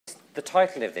The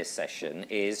title of this session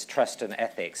is Trust and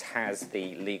Ethics, Has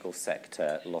the Legal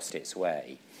Sector Lost Its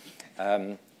Way?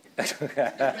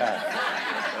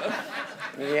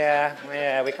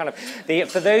 Yeah, we kind of...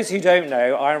 for those who don't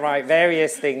know, I write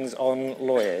various things on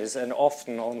lawyers, and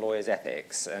often on lawyers'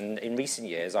 ethics. And in recent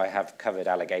years, I have covered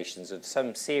allegations of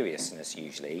some seriousness,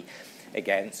 usually,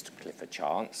 against Clifford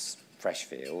Chance,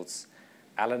 Freshfields,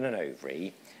 Allen and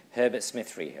Overy, Herbert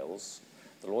Smith Freehills,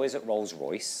 the lawyers at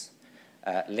Rolls-Royce,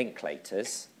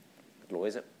 Linklaters,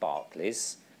 lawyers at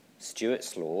Barclays,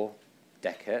 Stewart's Law,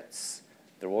 Deckert's,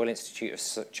 the Royal Institute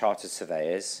of Chartered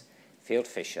Surveyors, Field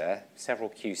Fisher, several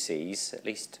QCs, at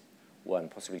least one,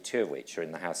 possibly two of which are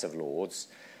in the House of Lords,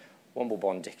 Womble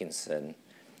Bond Dickinson,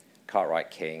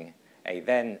 Cartwright King, a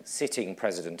then sitting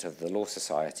president of the Law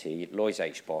Society, Lloyd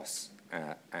H. Boss,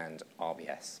 and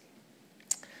RBS.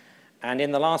 And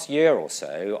in the last year or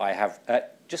so, I have,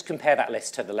 just compare that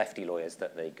list to the lefty lawyers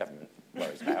that the government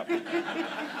worries about.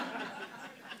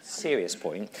 Serious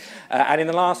point. And in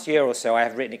the last year or so, I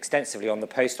have written extensively on the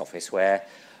Post Office, where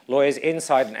lawyers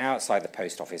inside and outside the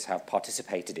Post Office have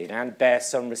participated in and bear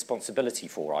some responsibility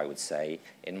for, I would say,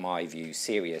 in my view,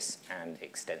 serious and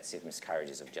extensive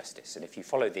miscarriages of justice. And if you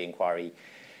followed the inquiry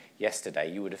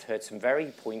yesterday, you would have heard some very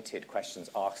pointed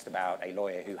questions asked about a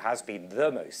lawyer who has been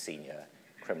the most senior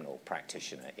criminal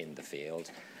practitioner in the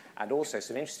field, and also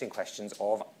some interesting questions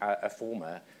of a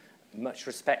former, much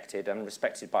respected and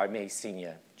respected by me,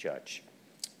 senior judge.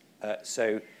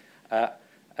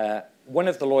 One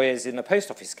of the lawyers in the Post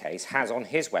Office case has on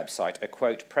his website a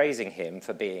quote praising him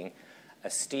for being a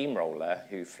steamroller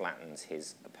who flattens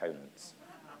his opponents.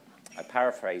 I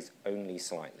paraphrase only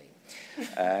slightly.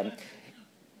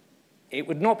 It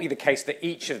would not be the case that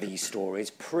each of these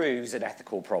stories proves an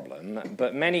ethical problem,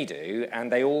 but many do,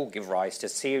 and they all give rise to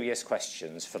serious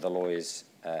questions for the lawyers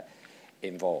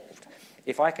involved.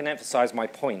 If I can emphasize my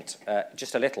point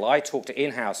just a little, I talk to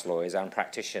in-house lawyers and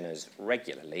practitioners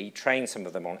regularly, train some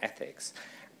of them on ethics,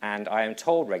 and I am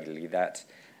told regularly that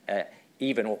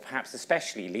even, or perhaps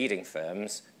especially, leading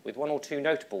firms, with one or two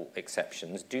notable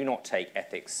exceptions, do not take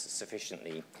ethics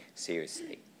sufficiently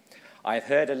seriously. I have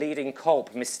heard a leading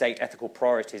colp misstate ethical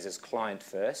priorities as client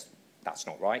first. That's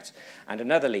not right. And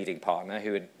another leading partner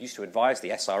who used to advise the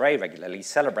SRA regularly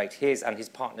celebrate his and his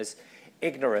partner's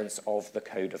ignorance of the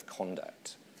code of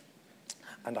conduct.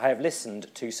 And I have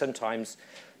listened to sometimes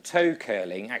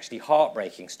toe-curling, actually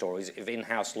heartbreaking stories of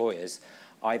in-house lawyers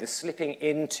either slipping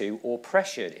into or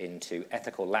pressured into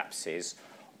ethical lapses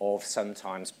of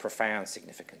sometimes profound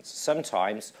significance,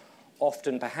 sometimes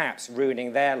often perhaps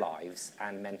ruining their lives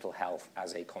and mental health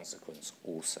as a consequence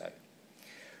also.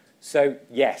 So,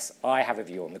 yes, I have a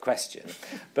view on the question,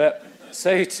 but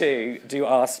so too do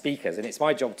our speakers, and it's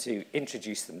my job to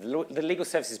introduce them. The Legal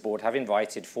Services Board have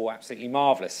invited four absolutely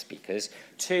marvellous speakers,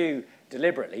 two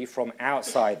deliberately from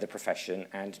outside the profession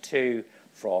and two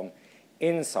from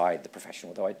inside the profession,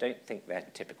 although I don't think they're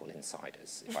typical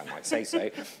insiders, if I might say so.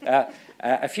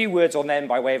 A few words on them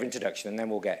by way of introduction, and then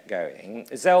we'll get going.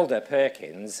 Zelda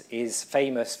Perkins is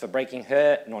famous for breaking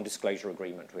her non-disclosure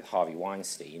agreement with Harvey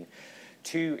Weinstein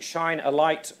to shine a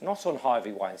light not on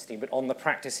Harvey Weinstein, but on the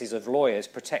practices of lawyers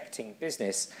protecting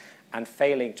business and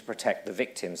failing to protect the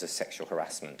victims of sexual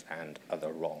harassment and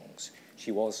other wrongs.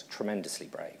 She was tremendously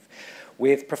brave.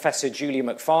 With Professor Julia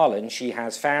McFarlane, she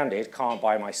has founded, can't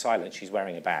buy my silence, she's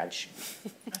wearing a badge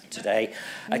today,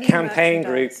 a campaign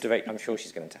group, I'm sure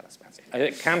she's going to tell us about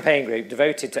it, a campaign group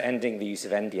devoted to ending the use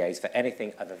of NDAs for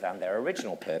anything other than their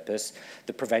original purpose,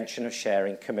 the prevention of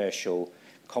sharing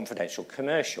confidential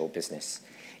commercial business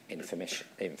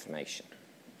information.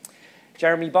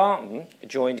 Jeremy Barton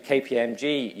joined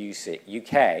KPMG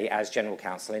UK as General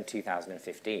Counsel in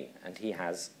 2015, and he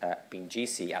has been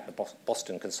GC at the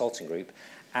Boston Consulting Group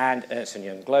and Ernst &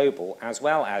 Young Global, as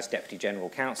well as Deputy General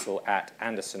Counsel at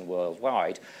Anderson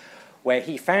Worldwide, where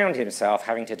he found himself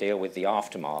having to deal with the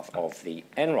aftermath of the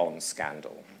Enron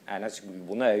scandal. And as we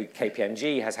will know,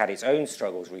 KPMG has had its own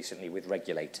struggles recently with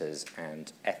regulators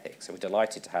and ethics. So we're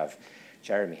delighted to have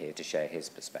Jeremy here to share his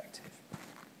perspective.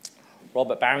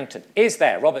 Robert Barrington is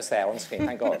there. Robert's there on screen,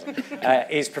 thank God.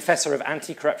 Is Professor of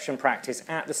Anti-Corruption Practice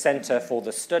at the Centre for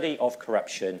the Study of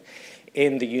Corruption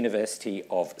in the University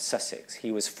of Sussex. He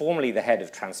was formerly the head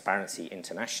of Transparency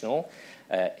International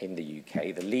in the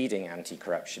UK, the leading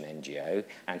anti-corruption NGO,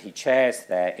 and he chairs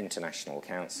their International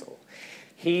Council.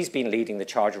 He's been leading the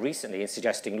charge recently in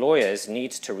suggesting lawyers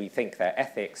need to rethink their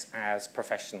ethics as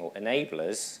professional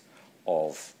enablers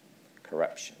of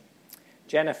corruption.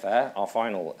 Jennifer, our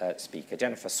final speaker,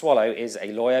 Jennifer Swallow, is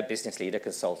a lawyer, business leader,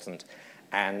 consultant,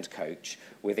 and coach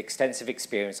with extensive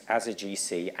experience as a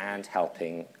GC and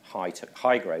helping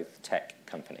high-growth tech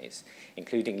companies,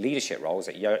 including leadership roles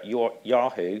at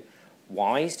Yahoo,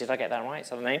 Wise, did I get that right? Is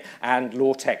that the name? And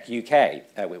Law Tech UK,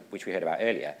 which we heard about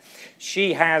earlier.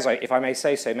 She has, if I may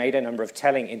say so, made a number of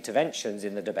telling interventions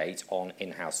in the debate on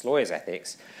in-house lawyers'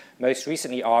 ethics, most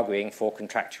recently arguing for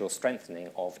contractual strengthening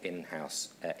of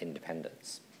in-house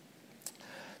independence.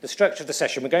 The structure of the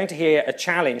session, we're going to hear a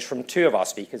challenge from two of our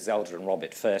speakers, Zelda and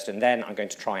Robert first, and then I'm going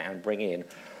to try and bring in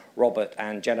Robert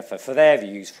and Jennifer for their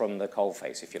views from the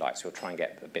coalface, if you like. So we'll try and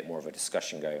get a bit more of a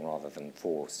discussion going rather than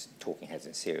four talking heads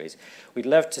in series. We'd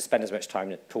love to spend as much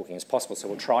time talking as possible, so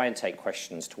we'll try and take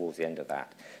questions towards the end of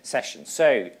that session.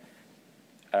 So,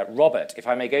 Robert, if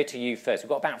I may go to you first. We've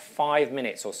got about 5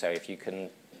 minutes or so, if you can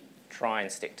try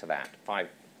and stick to that. Five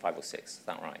or six, is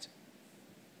that right?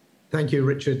 Thank you,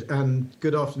 Richard, and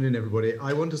good afternoon, everybody.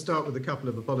 I want to start with a couple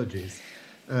of apologies.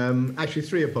 Actually,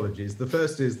 3 apologies. The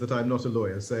first is that I'm not a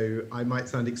lawyer, so I might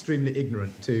sound extremely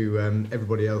ignorant to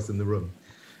everybody else in the room.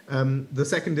 The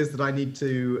second is that I need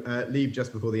to leave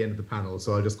just before the end of the panel,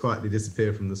 so I'll just quietly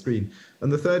disappear from the screen.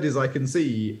 And the third is I can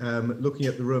see, looking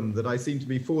at the room, that I seem to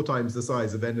be 4 times the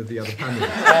size of any of the other panelists.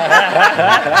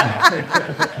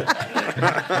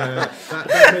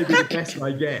 That may be the best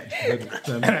I get.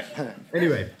 But,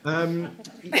 anyway,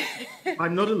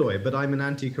 I'm not a lawyer, but I'm an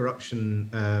anti-corruption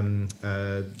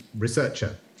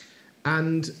researcher.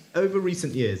 And over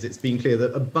recent years, it's been clear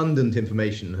that abundant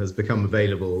information has become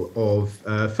available of,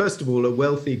 first of all, a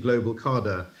wealthy global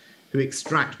cadre who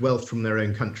extract wealth from their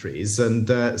own countries. And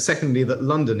secondly, that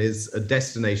London is a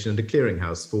destination and a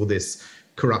clearinghouse for this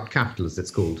corrupt capital, as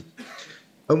it's called.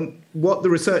 And what the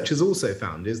research has also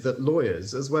found is that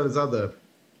lawyers, as well as other,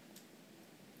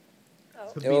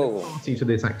 have been a party to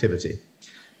this activity.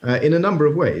 In a number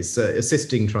of ways,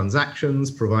 assisting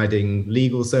transactions, providing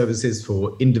legal services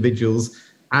for individuals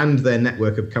and their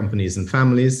network of companies and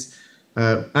families,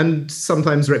 and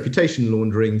sometimes reputation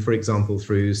laundering, for example,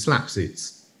 through slap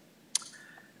suits.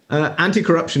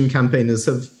 Anti-corruption campaigners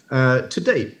have, to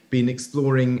date, been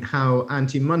exploring how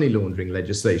anti-money laundering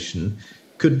legislation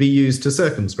could be used to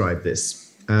circumscribe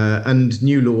this. And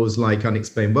new laws like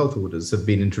unexplained wealth orders have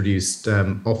been introduced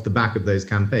off the back of those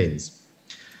campaigns.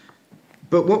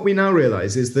 But what we now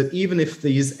realize is that even if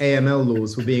these AML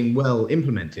laws were being well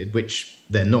implemented, which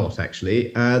they're not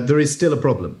actually, there is still a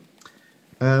problem.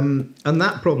 And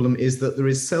that problem is that there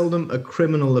is seldom a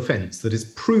criminal offence that is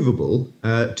provable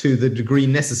to the degree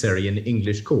necessary in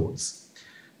English courts.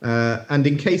 And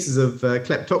in cases of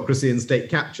kleptocracy and state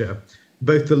capture,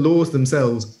 both the laws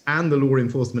themselves and the law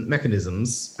enforcement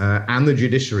mechanisms and the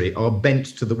judiciary are bent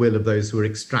to the will of those who are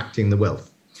extracting the wealth.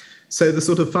 So the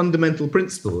sort of fundamental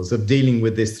principles of dealing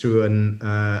with this through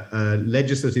a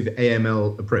legislative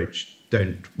AML approach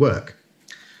don't work.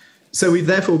 So we've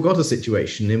therefore got a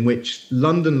situation in which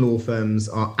London law firms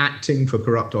are acting for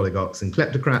corrupt oligarchs and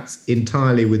kleptocrats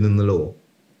entirely within the law.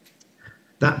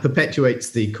 That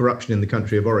perpetuates the corruption in the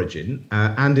country of origin,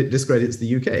 and it discredits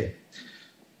the UK.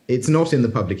 It's not in the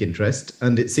public interest,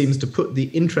 and it seems to put the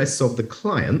interests of the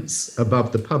clients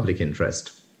above the public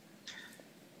interest.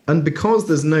 And because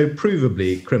there's no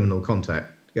provably criminal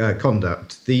conduct,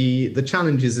 the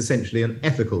challenge is essentially an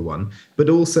ethical one, but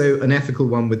also an ethical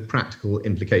one with practical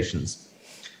implications.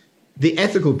 The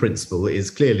ethical principle is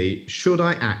clearly, should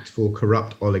I act for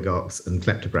corrupt oligarchs and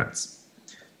kleptocrats?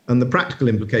 And the practical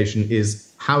implication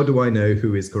is, how do I know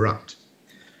who is corrupt?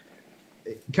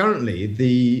 Currently,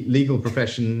 the legal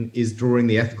profession is drawing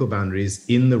the ethical boundaries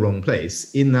in the wrong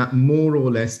place, in that more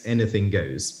or less anything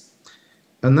goes.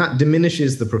 And that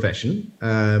diminishes the profession,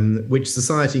 which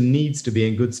society needs to be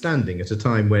in good standing at a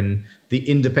time when the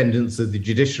independence of the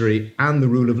judiciary and the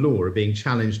rule of law are being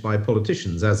challenged by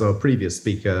politicians, as our previous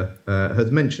speaker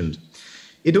has mentioned.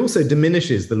 It also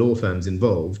diminishes the law firms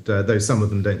involved, though some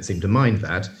of them don't seem to mind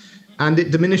that. And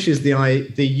it diminishes the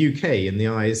UK in the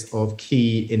eyes of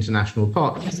key international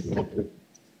partners.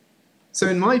 So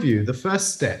in my view, the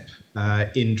first step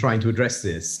in trying to address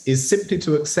this is simply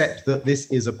to accept that this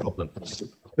is a problem.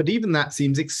 But even that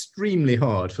seems extremely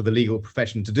hard for the legal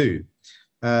profession to do.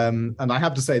 And I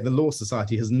have to say the Law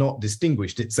Society has not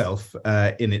distinguished itself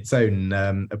in its own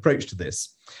approach to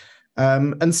this.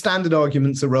 And standard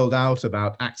arguments are rolled out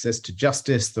about access to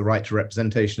justice, the right to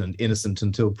representation, and innocent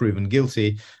until proven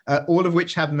guilty, all of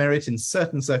which have merit in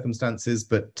certain circumstances,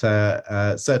 but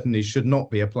certainly should not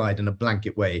be applied in a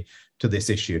blanket way to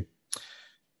this issue.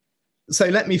 So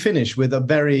let me finish with a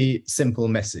very simple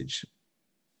message.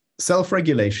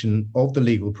 Self-regulation of the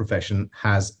legal profession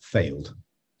has failed.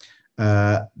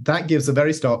 That gives a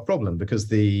very stark problem because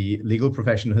the legal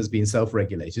profession has been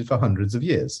self-regulated for hundreds of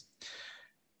years.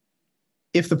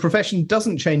 If the profession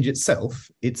doesn't change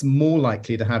itself, it's more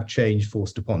likely to have change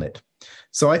forced upon it.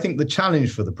 So I think the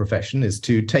challenge for the profession is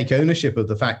to take ownership of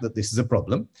the fact that this is a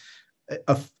problem,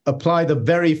 apply the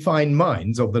very fine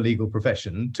minds of the legal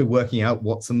profession to working out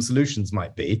what some solutions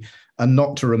might be, and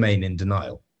not to remain in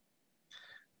denial.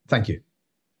 Thank you.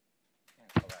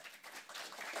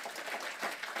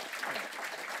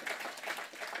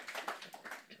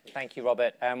 Thank you,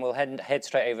 Robert. And we'll head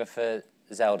straight over for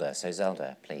Zelda. So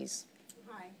Zelda, please.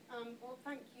 Hi. Well,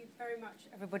 thank you very much,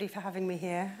 everybody, for having me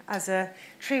here as a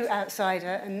true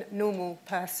outsider and normal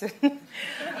person.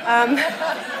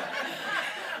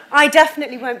 I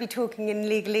definitely won't be talking in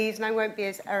legalese, and I won't be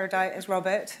as erudite as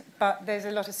Robert, but there's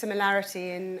a lot of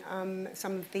similarity in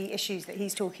some of the issues that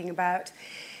he's talking about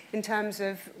in terms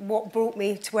of what brought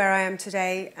me to where I am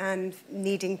today and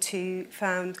needing to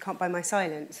found Can't Buy My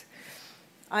Silence.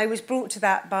 I was brought to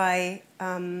that by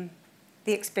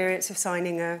the experience of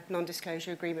signing a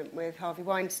non-disclosure agreement with Harvey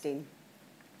Weinstein.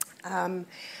 And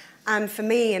for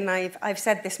me, and I've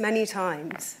said this many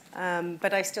times,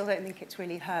 but I still don't think it's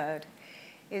really heard,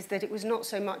 is that it was not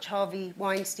so much Harvey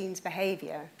Weinstein's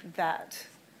behaviour that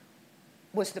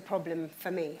was the problem for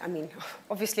me. I mean,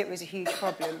 obviously it was a huge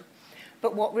problem.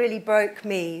 But what really broke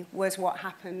me was what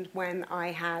happened when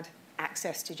I had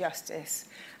access to justice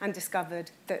and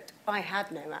discovered that I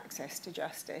had no access to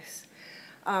justice.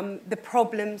 The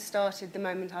problem started the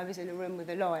moment I was in a room with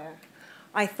a lawyer.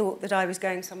 I thought that I was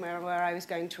going somewhere where I was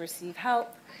going to receive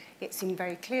help. It seemed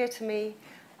very clear to me,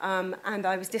 and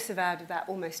I was disavowed of that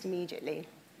almost immediately.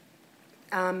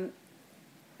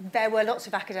 There were lots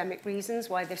of academic reasons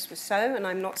why this was so, and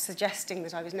I'm not suggesting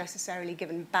that I was necessarily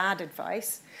given bad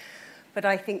advice, but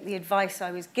I think the advice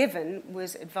I was given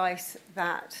was advice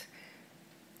that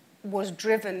was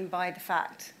driven by the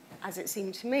fact, as it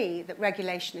seemed to me, that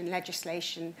regulation and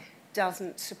legislation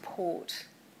doesn't support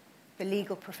the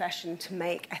legal profession to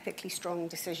make ethically strong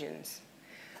decisions.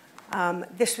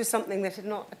 This was something that had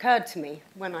not occurred to me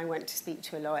when I went to speak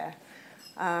to a lawyer.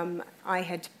 I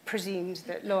had presumed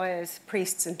that lawyers,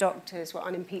 priests, and doctors were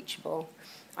unimpeachable.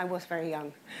 I was very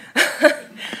young.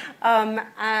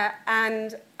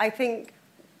 And I think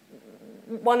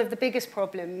one of the biggest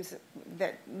problems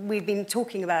that we've been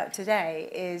talking about today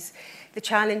is the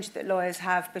challenge that lawyers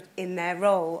have in their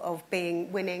role of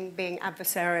winning, being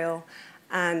adversarial,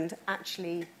 and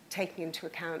actually taking into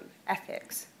account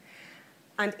ethics.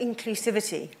 And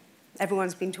inclusivity.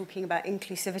 Everyone's been talking about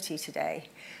inclusivity today.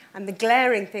 And the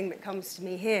glaring thing that comes to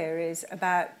me here is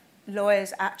about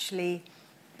lawyers actually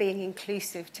being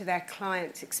inclusive to their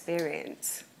client's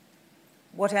experience,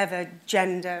 whatever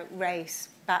gender, race,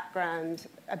 background,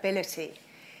 ability.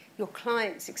 Your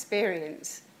client's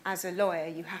experience as a lawyer,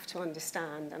 you have to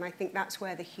understand, and I think that's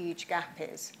where the huge gap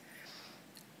is.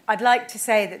 I'd like to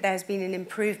say that there's been an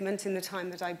improvement in the time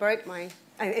that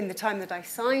I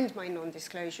signed my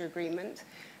non-disclosure agreement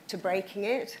to breaking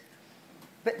it,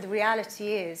 but the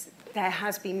reality is there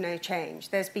has been no change.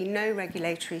 There's been no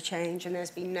regulatory change, and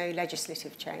there's been no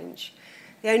legislative change.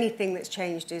 The only thing that's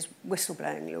changed is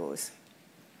whistleblowing laws.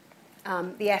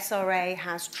 The SRA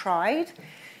has tried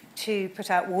to put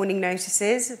out warning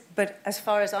notices, but as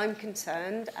far as I'm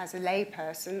concerned, as a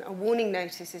layperson, a warning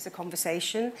notice is a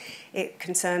conversation. It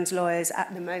concerns lawyers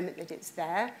at the moment that it's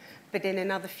there, but in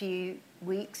another few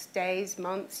weeks, days,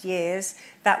 months, years,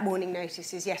 that warning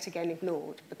notice is yet again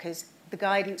ignored, because the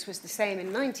guidance was the same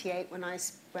in '98 when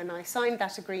I signed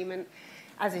that agreement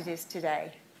as it is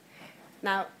today.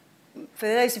 Now, for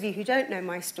those of you who don't know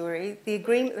my story, the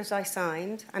agreement that I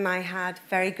signed, and I had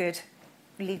very good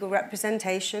legal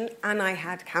representation, and I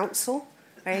had counsel,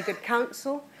 very good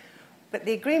counsel, but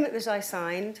the agreement that I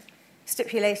signed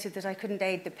stipulated that I couldn't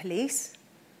aid the police,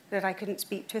 that I couldn't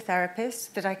speak to a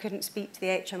therapist, that I couldn't speak to the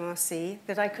HMRC,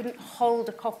 that I couldn't hold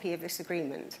a copy of this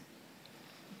agreement.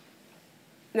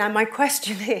 Now, my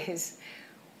question is,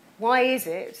 why is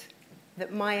it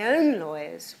that my own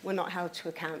lawyers were not held to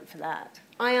account for that?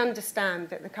 I understand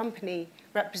that the company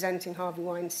representing Harvey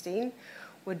Weinstein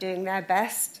were doing their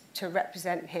best to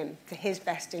represent him, to his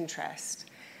best interest.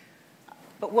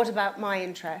 But what about my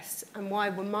interests? And why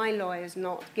were my lawyers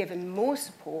not given more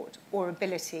support or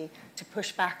ability to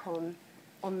push back on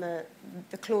the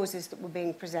clauses that were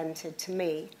being presented to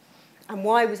me? And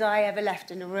why was I ever left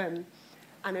in a room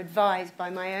and advised by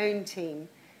my own team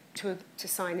to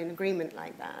sign an agreement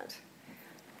like that?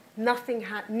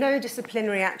 No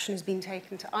disciplinary action has been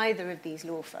taken to either of these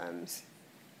law firms.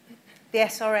 The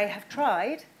SRA have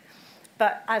tried,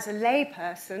 but as a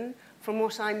layperson, from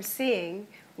what I'm seeing,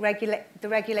 the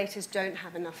regulators don't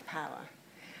have enough power.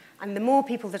 And the more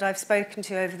people that I've spoken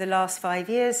to over the last 5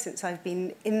 years since I've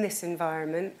been in this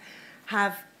environment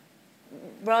have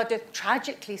rather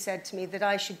tragically said to me that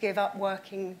I should give up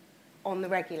working on the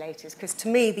regulators, because to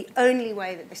me the only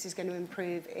way that this is going to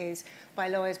improve is by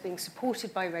lawyers being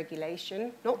supported by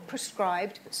regulation, not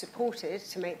prescribed but supported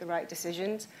to make the right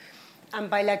decisions, and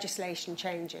by legislation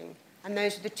changing. And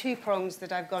those are the two prongs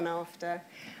that I've gone after.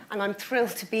 And I'm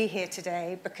thrilled to be here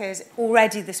today because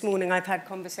already this morning I've had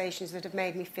conversations that have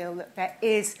made me feel that there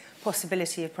is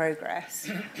possibility of progress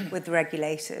with the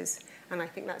regulators. And I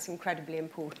think that's incredibly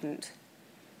important.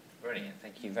 Brilliant.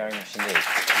 Thank you very much indeed.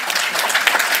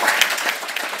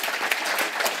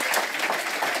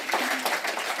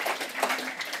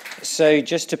 So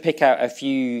just to pick out a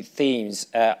few themes,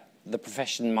 the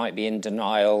profession might be in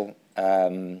denial,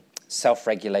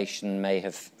 self-regulation may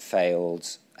have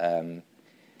failed,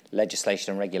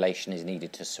 legislation and regulation is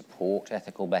needed to support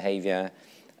ethical behaviour,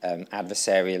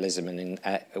 adversarialism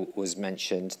was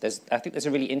mentioned. I think there's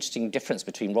a really interesting difference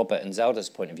between Robert and Zelda's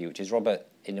point of view, which is Robert,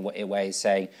 in a way, is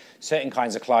saying certain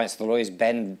kinds of clients, the lawyers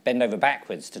bend over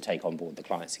backwards to take on board the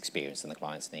client's experience and the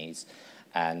client's needs,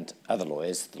 and other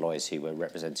lawyers, the lawyers who were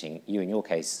representing you in your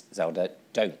case, Zelda,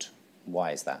 don't.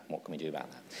 Why is that? What can we do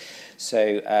about that?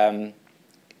 So,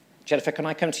 Jennifer, can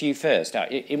I come to you first? Now,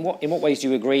 in what ways do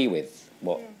you agree with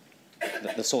what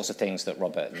the sorts of things that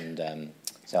Robert and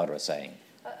Zelda are saying?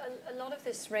 A lot of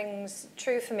this rings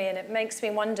true for me, and it makes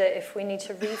me wonder if we need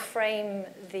to reframe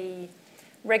the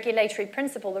regulatory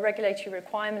principle, the regulatory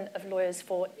requirement of lawyers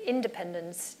for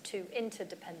independence to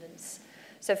interdependence.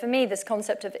 So for me, this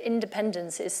concept of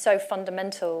independence is so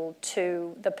fundamental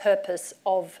to the purpose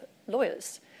of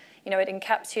lawyers. You know, it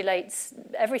encapsulates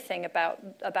everything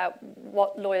about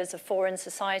what lawyers are for in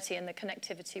society and the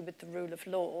connectivity with the rule of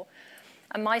law.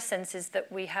 And my sense is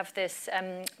that we have this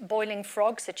boiling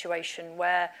frog situation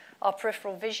where our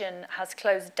peripheral vision has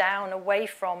closed down away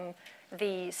from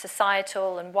the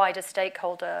societal and wider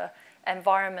stakeholder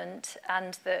environment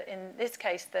and, in this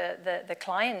case, the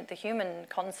client, the human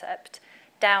concept,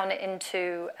 down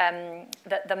into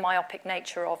the myopic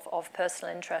nature of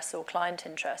personal interests or client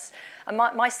interests. And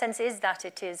my sense is that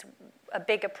it is a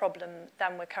bigger problem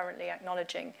than we're currently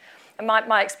acknowledging. And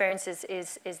my experience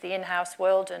is the in-house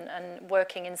world and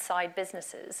working inside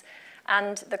businesses.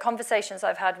 And the conversations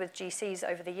I've had with GCs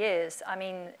over the years, I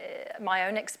mean, my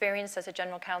own experience as a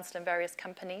general counsel in various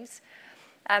companies,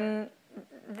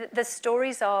 the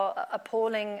stories are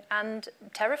appalling and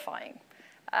terrifying.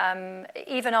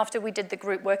 Even after we did the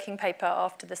group working paper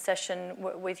after the session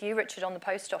with you, Richard, on the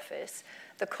post office,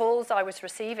 the calls I was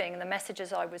receiving, the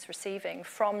messages I was receiving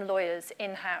from lawyers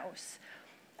in-house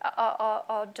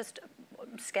are just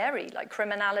scary, like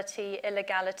criminality,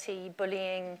 illegality,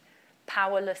 bullying,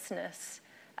 powerlessness,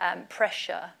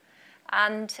 pressure.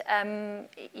 And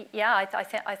yeah,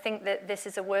 I think that this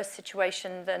is a worse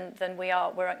situation than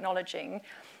we're acknowledging.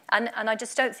 And I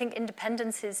just don't think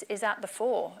independence is at the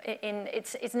fore.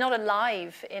 It's not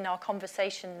alive in our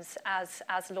conversations as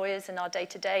lawyers in our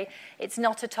day-to-day. It's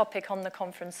not a topic on the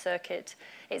conference circuit.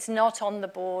 It's not on the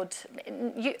board.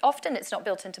 Often it's not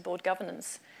built into board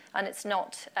governance, and it's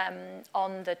not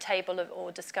on the table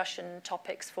or discussion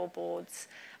topics for boards.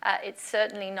 It's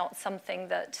certainly not something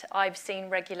that I've seen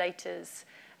regulators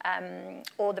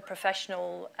or the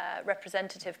professional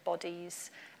representative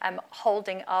bodies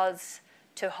holding us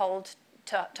to hold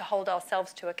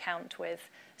ourselves to account with.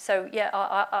 So yeah,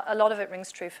 a lot of it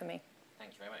rings true for me.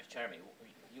 Thank you very much. Jeremy, what were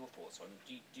your thoughts on,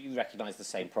 do you recognise the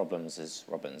same problems as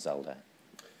Robert and Zelda?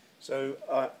 So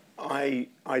I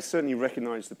certainly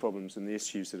recognise the problems and the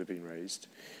issues that have been raised.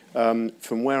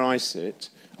 From where I sit,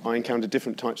 I encounter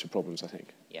different types of problems, I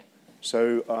think. Yeah.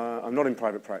 So I'm not in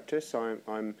private practice.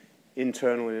 I'm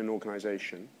internal in an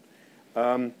organisation.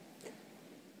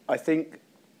 I think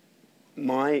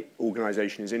my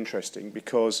organisation is interesting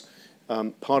because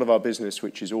part of our business,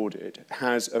 which is audit,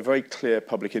 has a very clear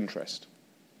public interest.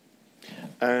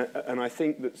 And I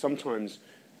think that sometimes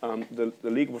the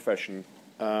legal profession,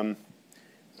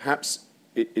 perhaps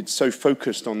it's so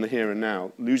focused on the here and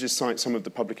now, loses sight some of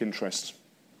the public interest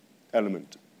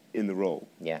element in the role.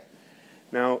 Yeah.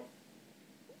 Now,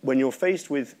 when you're faced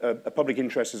with a public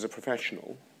interest as a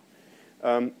professional,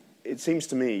 it seems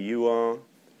to me you are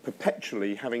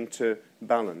perpetually having to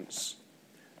balance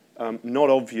not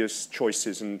obvious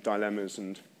choices and dilemmas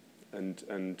and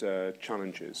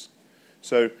challenges.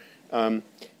 So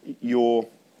your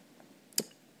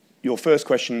first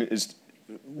question is,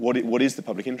 what is the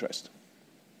public interest?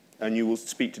 And you will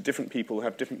speak to different people who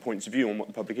have different points of view on what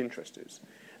the public interest is.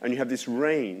 And you have this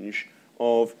range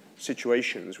of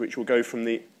situations which will go from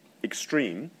the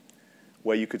extreme,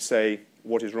 where you could say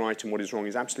what is right and what is wrong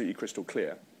is absolutely crystal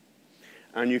clear,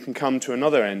 and you can come to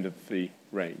another end of the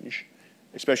range,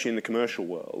 especially in the commercial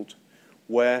world,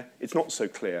 where it's not so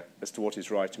clear as to what is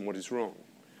right and what is wrong.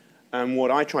 And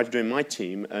what I try to do in my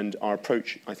team, and our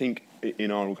approach, I think,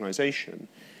 in our organisation,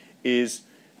 is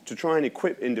to try and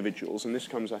equip individuals, and this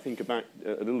comes, I think, back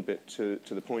a little bit to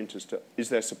the point as to, is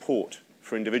there support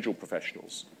for individual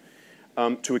professionals,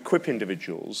 to equip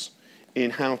individuals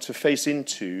in how to face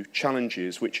into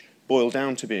challenges which boil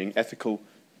down to being ethical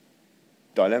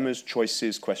dilemmas,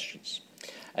 choices, questions.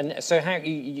 And so how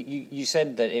you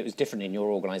said that it was different in your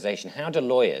organisation. How do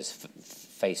lawyers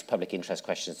face public interest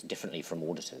questions differently from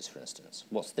auditors, for instance?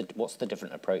 What's the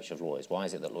different approach of lawyers? Why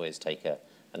is it that lawyers take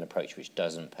an approach which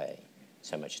doesn't pay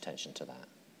so much attention to that?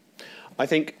 I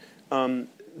think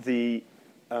the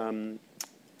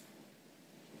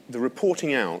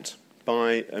reporting out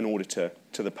by an auditor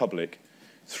to the public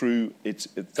through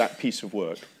that piece of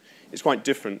work is quite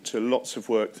different to lots of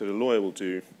work that a lawyer will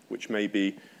do, which may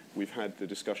be, we've had the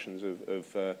discussions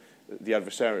of the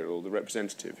adversarial or the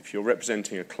representative. If you're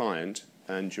representing a client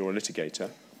and you're a litigator,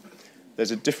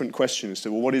 there's a different question as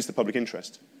to, well, what is the public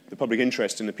interest? The public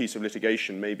interest in a piece of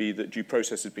litigation may be that due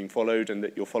process is being followed and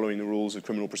that you're following the rules of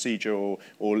criminal procedure or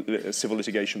civil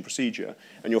litigation procedure,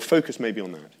 and your focus may be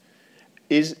on that.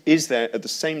 Is there, at the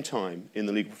same time, in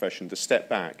the legal profession, to step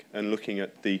back and looking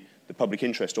at the public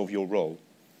interest of your role?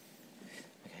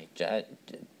 Okay,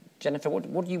 Jennifer,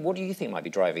 what do you think might be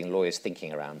driving lawyers'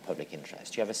 thinking around public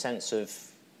interest? Do you have a sense of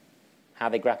how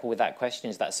they grapple with that question?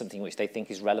 Is that something which they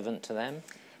think is relevant to them?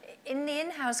 In the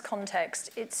in-house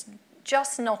context, it's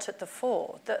just not at the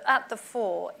fore. At the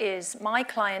fore is my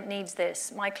client needs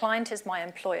this, my client is my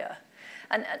employer.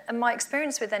 And my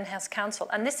experience with in-house counsel,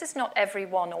 and this is not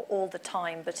everyone or all the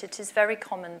time, but it is very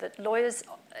common that lawyers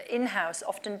in-house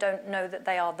often don't know that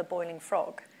they are the boiling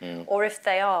frog. Or if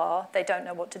they are, they don't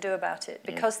know what to do about it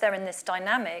because they're in this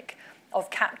dynamic of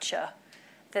capture,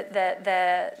 that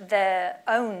they're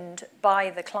owned by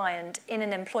the client in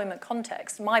an employment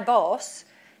context. My boss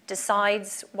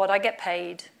decides what I get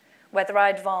paid, whether I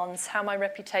advance, how my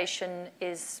reputation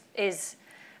is.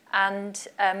 And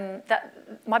that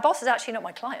my boss is actually not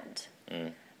my client.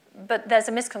 But there's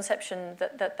a misconception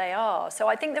that they are. So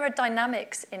I think there are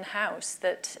dynamics in-house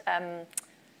that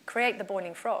create the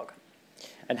boiling frog.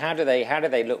 And how do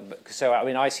they look? So I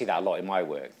mean, I see that a lot in my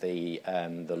work. The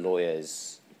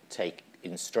lawyers take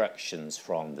instructions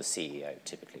from the CEO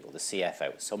typically, or the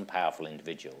CFO, some powerful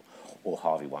individual, or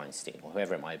Harvey Weinstein, or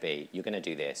whoever it might be. You're going to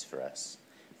do this for us.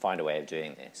 Find a way of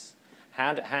doing this.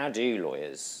 How do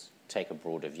lawyers take a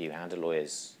broader view? How do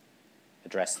lawyers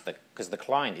address because the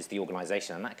client is the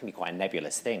organisation, and that can be quite a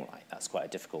nebulous thing, right? That's quite a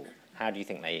difficult. How do you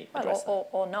think they address that?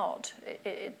 Or not.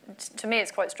 To me,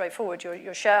 it's quite straightforward.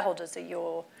 Your shareholders are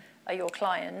your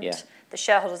client. Yeah. The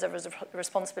shareholders have a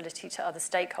responsibility to other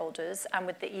stakeholders, and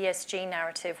with the ESG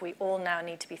narrative, we all now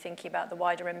need to be thinking about the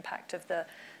wider impact of the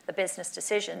business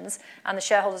decisions, and the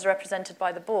shareholders are represented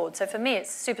by the board. So for me,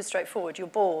 it's super straightforward. Your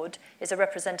board is a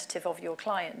representative of your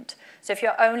client. So if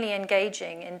you're only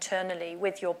engaging internally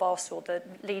with your boss or the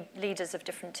leaders of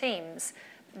different teams,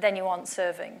 then you aren't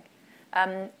serving.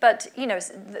 But you know,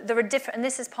 there are different, and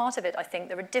this is part of it, I think,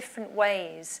 there are different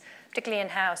ways, particularly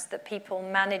in-house, that people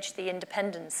manage the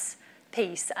independence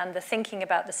piece and the thinking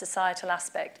about the societal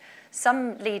aspect.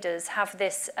 Some leaders have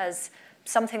this as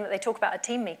something that they talk about at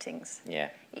team meetings. Yeah.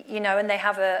 You know, and they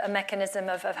have a mechanism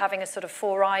of having a sort of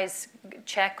four eyes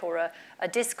check or a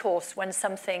discourse when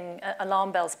something,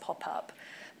 alarm bells pop up.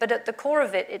 But at the core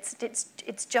of it,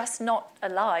 it's just not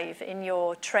alive in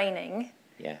your training.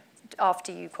 Yeah.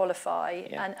 After you qualify,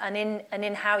 yeah. and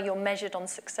in how you're measured on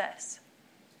success.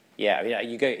 Yeah, I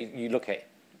mean, you look at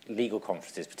legal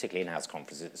conferences, particularly in-house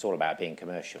conferences. It's all about being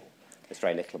commercial. There's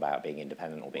very little about being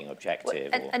independent or being objective.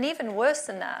 And even worse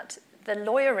than that, the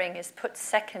lawyering is put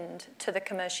second to the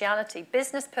commerciality.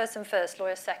 Business person first,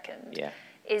 lawyer second. Yeah.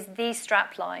 Is the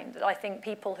strapline that I think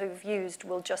people who've used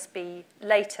will just be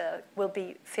later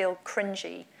feel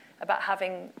cringy about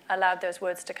having allowed those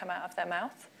words to come out of their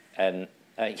mouth.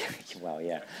 Well,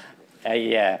 yeah.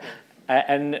 Yeah.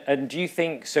 And do you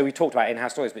think, so we talked about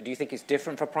in-house lawyers, but do you think it's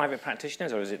different for private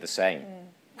practitioners, or is it the same?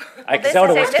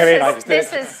 Zelda wants to come in.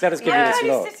 Zelda's giving this a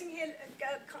look. I'm sitting here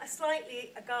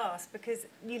slightly aghast because,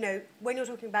 you know, when you're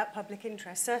talking about public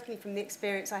interest, certainly from the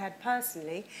experience I had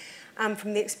personally, and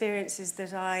from the experiences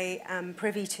that I am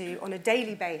privy to on a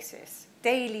daily basis,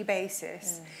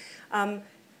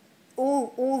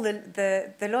 all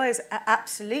the lawyers are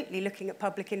absolutely looking at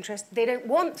public interest. They don't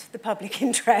want the public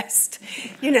interest.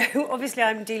 You know, obviously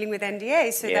I'm dealing with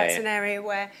NDAs, so that's an area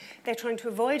where they're trying to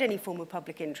avoid any form of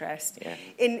public interest. Yeah.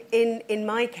 In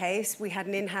my case, we had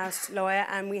an in-house lawyer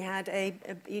and we had a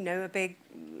big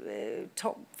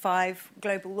top 5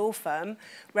 global law firm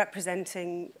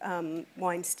representing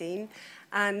Weinstein.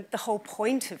 And the whole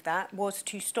point of that was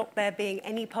to stop there being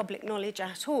any public knowledge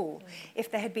at all. If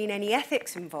there had been any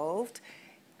ethics involved,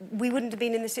 we wouldn't have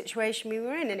been in the situation we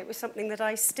were in. And it was something that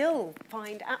I still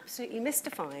find absolutely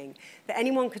mystifying, that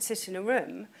anyone could sit in a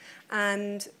room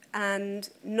and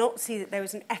not see that there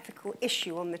was an ethical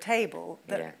issue on the table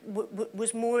that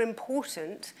was more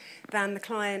important than the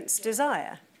client's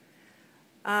desire.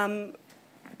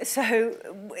 So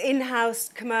in-house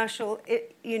commercial,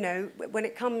 when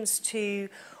it comes to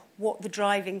what the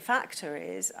driving factor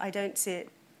is, I don't see it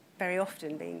very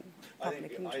often being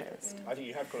public interest. I think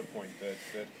you have got a point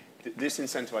that this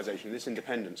incentivisation, this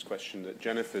independence question that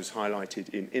Jennifer's highlighted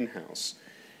in in-house,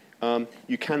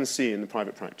 you can see in the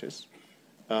private practice,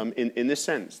 in this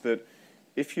sense that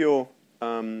if you're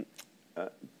one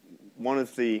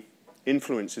of the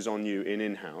influences on you in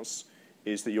in-house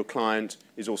is that your client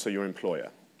is also your employer,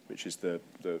 which is the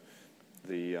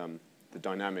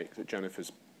dynamic that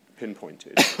Jennifer's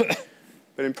pinpointed.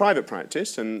 But in private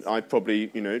practice, and I probably,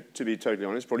 to be totally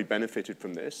honest, probably benefited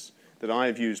from this, that I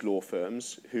have used law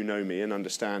firms who know me and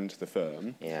understand the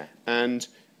firm, and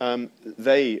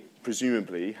they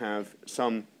presumably have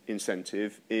some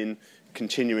incentive in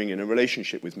continuing in a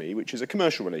relationship with me, which is a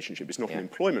commercial relationship. It's not an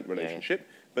employment relationship,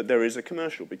 but there is a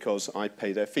commercial because I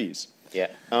pay their fees.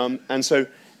 And so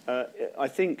I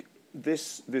think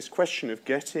this question of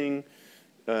getting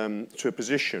to a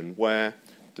position where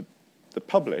the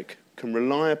public can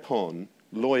rely upon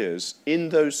lawyers in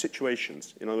those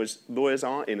situations. In other words, lawyers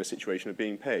are in a situation of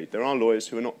being paid. There are lawyers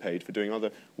who are not paid for doing other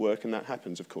work, and that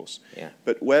happens, of course.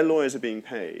 But where lawyers are being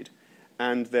paid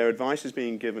and their advice is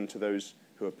being given to those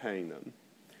who are paying them,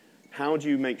 how do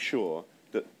you make sure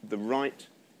that the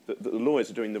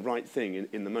lawyers are doing the right thing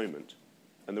in the moment?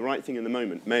 And the right thing in the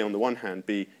moment may, on the one hand,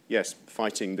 be, yes,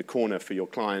 fighting the corner for your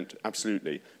client,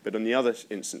 absolutely. But on the other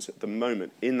instance, at the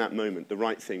moment, in that moment, the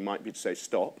right thing might be to say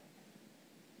stop.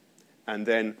 And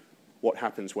then what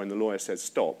happens when the lawyer says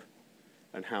stop?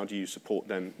 And how do you support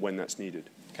them when that's needed?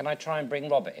 Can I try and bring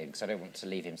Robert in? Because I don't want to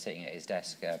leave him sitting at his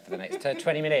desk for the next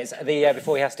 20 minutes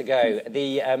before he has to go.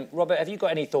 Robert, have you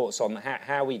got any thoughts on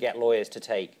how we get lawyers to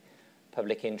take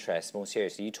public interest more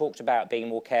seriously? You talked about being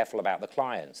more careful about the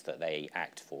clients that they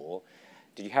act for.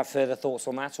 Did you have further thoughts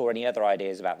on that, or any other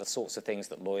ideas about the sorts of things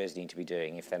that lawyers need to be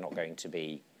doing if they're not going to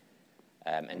be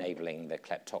enabling the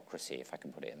kleptocracy, if I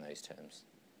can put it in those terms?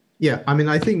 Yeah, I mean,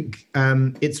 I think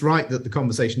it's right that the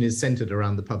conversation is centred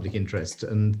around the public interest,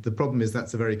 and the problem is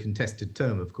that's a very contested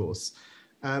term, of course.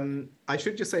 I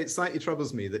should just say it slightly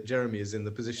troubles me that Jeremy is in the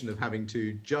position of having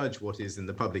to judge what is in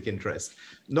the public interest,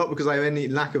 not because I have any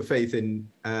lack of faith in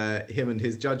him and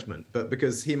his judgment, but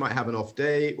because he might have an off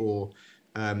day, or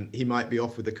he might be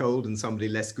off with a cold and somebody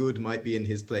less good might be in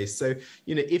his place. So,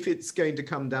 if it's going to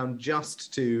come down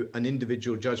just to an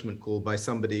individual judgment call by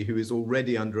somebody who is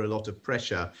already under a lot of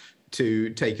pressure to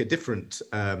take a different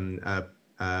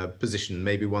position,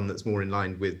 maybe one that's more in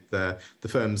line with the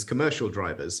firm's commercial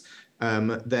drivers,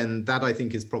 then that I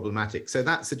think is problematic. So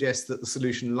that suggests that the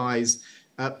solution lies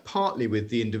partly with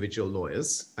the individual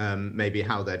lawyers, maybe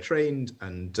how they're trained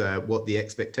and what the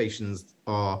expectations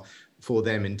are for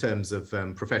them in terms of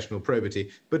professional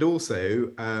probity, but also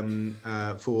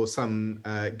for some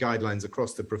guidelines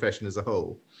across the profession as a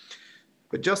whole.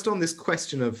 But just on this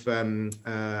question of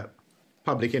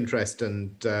public interest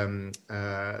and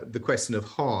the question of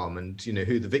harm and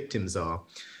who the victims are,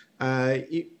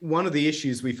 one of the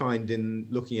issues we find in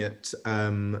looking at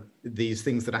these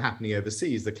things that are happening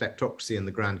overseas, the kleptocracy and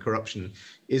the grand corruption,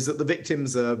 is that the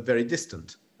victims are very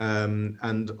distant.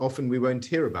 And often we won't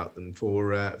hear about them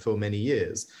for many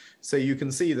years. So you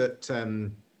can see that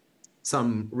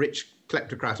some rich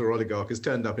kleptocrat or oligarch has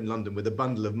turned up in London with a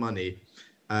bundle of money.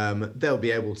 They'll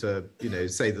be able to,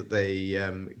 say that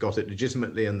they got it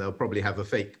legitimately, and they'll probably have a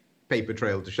fake paper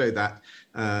trail to show that.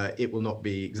 It will not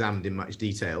be examined in much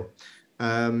detail.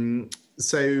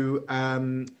 So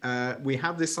we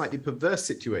have this slightly perverse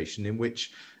situation in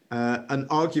which an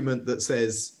argument that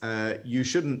says you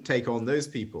shouldn't take on those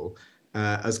people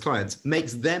as clients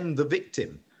makes them the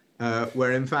victim,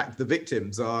 where in fact the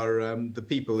victims are the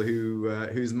people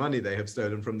whose money they have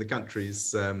stolen from the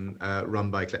countries run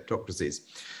by kleptocracies.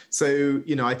 So,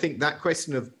 I think that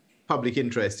question of public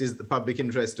interest, is it the public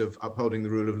interest of upholding the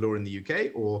rule of law in the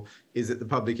UK, or is it the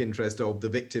public interest of the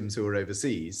victims who are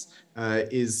overseas,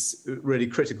 is really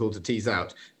critical to tease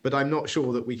out. But I'm not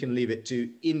sure that we can leave it to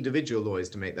individual lawyers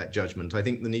to make that judgment. I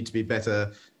think there need to be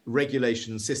better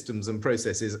regulation systems and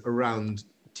processes around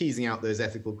teasing out those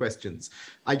ethical questions.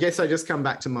 I guess I just come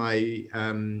back to my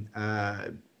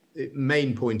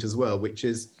main point as well, which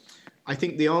is I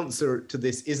think the answer to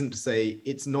this isn't to say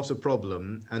it's not a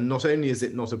problem, and not only is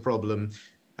it not a problem,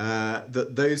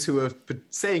 that those who are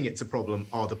saying it's a problem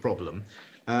are the problem.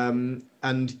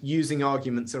 And using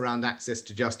arguments around access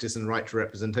to justice and right to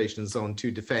representation and so on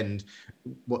to defend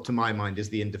what, to my mind, is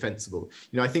the indefensible.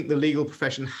 I think the legal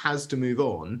profession has to move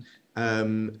on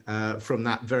from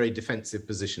that very defensive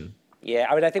position. Yeah,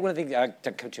 I think one of the things,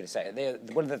 to come to say,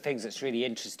 one of the things that's really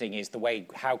interesting is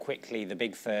how quickly the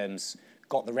big firms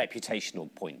got the reputational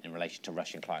point in relation to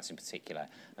Russian clients in particular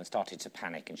and started to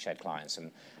panic and shed clients.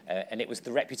 And it was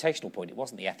the reputational point. It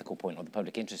wasn't the ethical point or the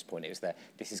public interest point. It was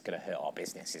this is going to hurt our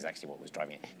business is actually what was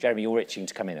driving it. Jeremy, you're itching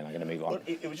to come in and I'm going to move on. Well,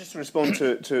 it was just to respond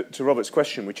to Robert's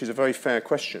question, which is a very fair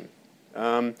question.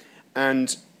 I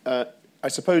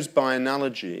suppose by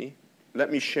analogy, let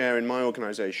me share in my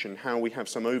organisation how we have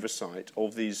some oversight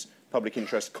of these public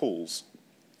interest calls.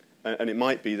 And it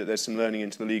might be that there's some learning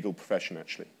into the legal profession,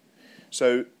 actually.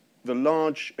 So the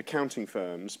large accounting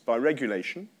firms, by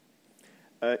regulation,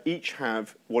 each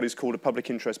have what is called a public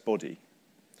interest body.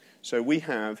 So we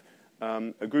have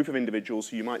a group of individuals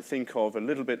who you might think of a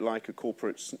little bit like a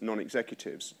corporate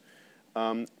non-executives.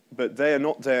 But they are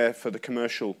not there for the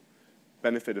commercial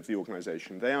benefit of the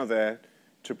organisation. They are there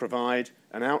to provide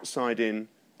an outside-in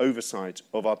oversight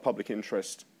of our public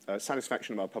interest,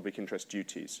 satisfaction of our public interest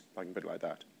duties, if I can put it like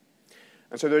that.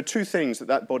 And so there are two things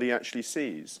that body actually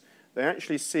sees. They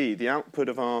actually see the output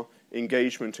of our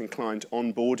engagement and client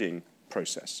onboarding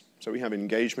process. So we have an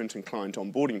engagement and client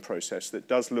onboarding process that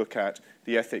does look at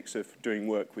the ethics of doing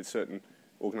work with certain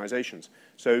organisations.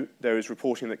 So there is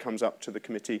reporting that comes up to the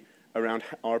committee around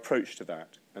our approach to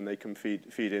that, and they can feed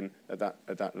in at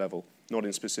that level, not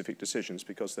in specific decisions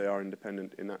because they are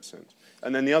independent in that sense.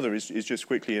 And then the other is just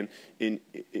quickly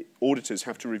auditors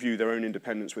have to review their own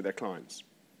independence with their clients.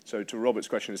 So to Robert's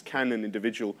question is, can an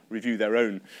individual review their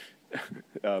own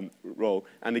role?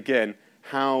 And again,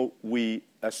 how we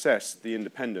assess the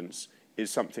independence is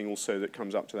something also that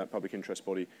comes up to that public interest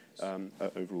body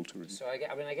overall to review. So I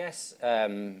guess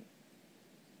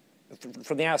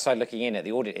from the outside looking in at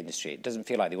the audit industry, it doesn't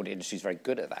feel like the audit industry is very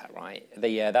good at that, right?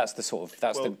 That's the sort of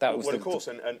of course,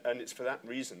 and it's for that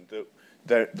reason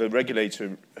that the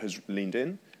regulator has leaned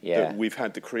in. Yeah. That we've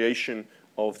had the creation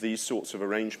of these sorts of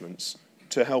arrangements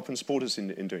to help and support us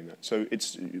in doing that. So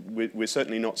we're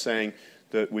certainly not saying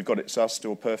that we've got it sussed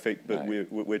or perfect, but no.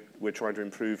 we're trying to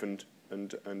improve and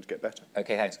get better.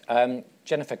 Okay, thanks.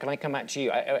 Jennifer, can I come back to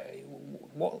you?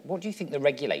 What do you think the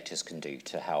regulators can do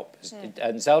to help?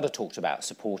 And Zelda talked about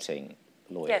supporting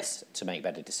lawyers to make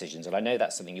better decisions, and I know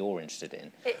that's something you're interested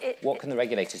in. What can the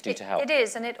regulators do to help? It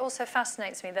is, and it also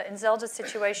fascinates me that in Zelda's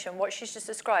situation, what she's just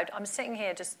described, I'm sitting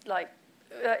here just like,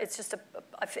 it's just,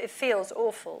 it feels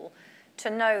awful to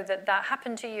know that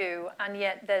happened to you, and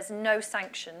yet there's no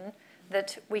sanction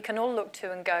that we can all look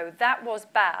to and go, that was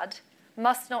bad,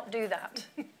 must not do that.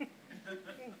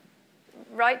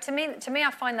 Right? To me,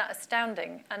 I find that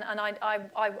astounding, and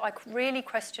I really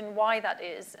question why that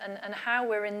is, and how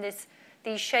we're in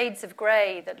these shades of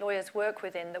grey that lawyers work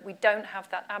within, that we don't have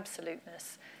that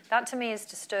absoluteness. That to me is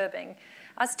disturbing.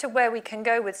 As to where we can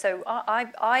go with, so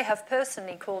I have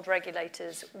personally called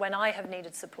regulators when I have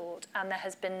needed support, and there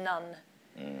has been none.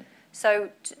 Mm. So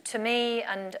to me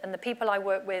and the people I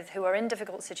work with who are in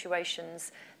difficult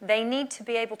situations, they need to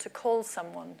be able to call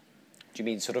someone. Do you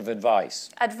mean sort of advice?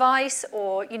 Advice,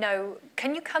 or,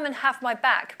 can you come and have my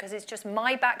back? Because it's just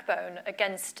my backbone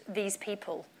against these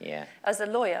people. Yeah. As a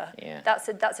lawyer, yeah. That's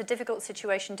a difficult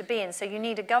situation to be in. So you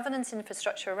need a governance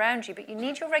infrastructure around you, but you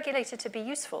need your regulator to be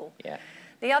useful. Yeah.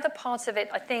 The other part of it,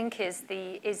 I think, is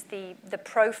the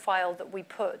profile that we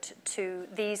put to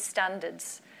these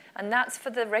standards. And that's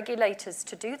for the regulators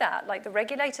to do that. Like, the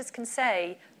regulators can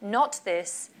say, not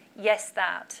this, yes,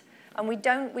 that. And we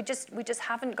just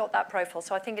haven't got that profile.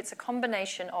 So I think it's a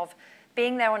combination of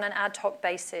being there on an ad hoc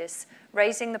basis,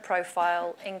 raising the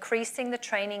profile, increasing the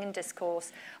training and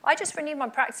discourse. I just renewed my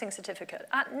practicing certificate.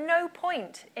 At no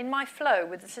point in my flow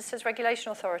with the Sisters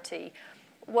Regulation Authority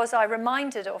was I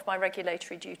reminded of my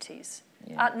regulatory duties.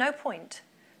 Yeah. At no point.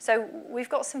 So we've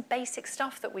got some basic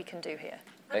stuff that we can do here.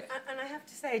 And I have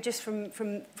to say, just from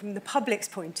the public's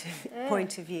point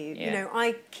of view, yeah.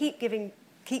 I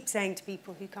keep saying to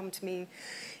people who come to me,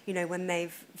 when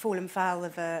they've fallen foul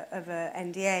of a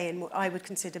NDA and what I would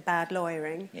consider bad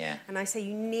lawyering, yeah. and I say,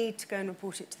 you need to go and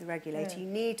report it to the regulator, you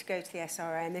need to go to the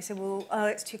SRA, and they say, well,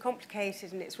 it's too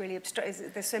complicated and it's really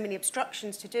there's so many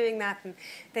obstructions to doing that, and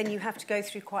then you have to go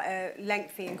through quite a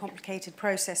lengthy and complicated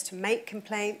process to make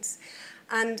complaints.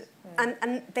 And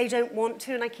they don't want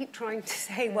to, and I keep trying to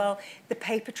say, well, the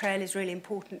paper trail is really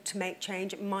important to make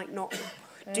change. It might not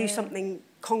do something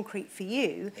concrete for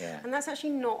you. Yeah. And that's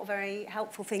actually not a very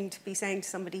helpful thing to be saying to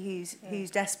somebody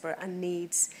who's desperate and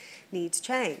needs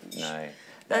change. No.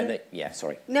 Yeah,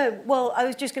 sorry. No, well, I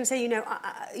was just going to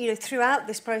say, throughout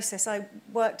this process, I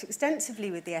worked extensively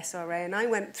with the SRA, and I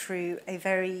went through a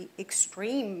very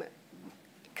extreme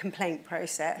complaint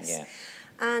process. Yeah.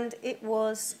 And it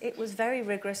was very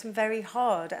rigorous and very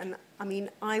hard. And I mean,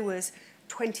 I was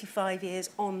 25 years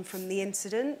on from the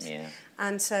incident. Yeah.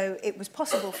 And so it was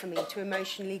possible for me to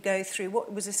emotionally go through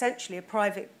what was essentially a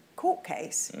private court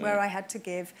case where I had to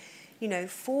give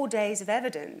 4 days of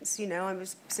evidence. I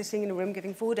was sitting in a room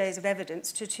giving 4 days of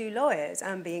evidence to 2 lawyers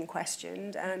and being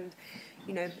questioned and,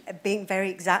 being very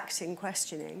exacting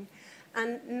questioning.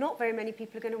 And not very many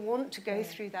people are going to want to go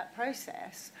through that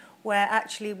process where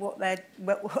actually what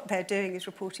they're doing is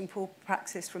reporting poor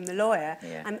practice from the lawyer.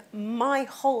 Yeah. And my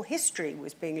whole history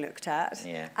was being looked at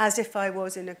as if I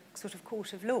was in a sort of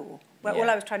court of law, where all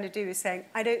I was trying to do is saying,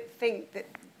 I don't think that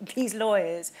these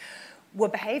lawyers were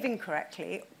behaving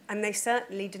correctly, and they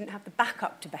certainly didn't have the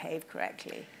backup to behave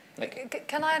correctly.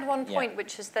 Can I add one point,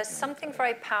 which is there's something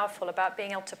very powerful about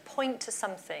being able to point to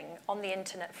something on the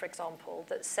internet, for example,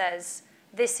 that says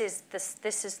this is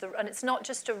the, and it's not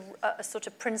just a sort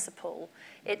of principle,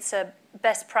 it's a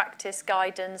best practice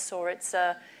guidance, or it's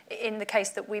in the case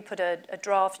that we put a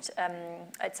draft,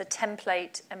 it's a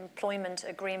template employment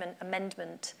agreement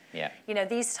amendment. Yeah.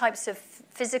 These types of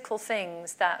physical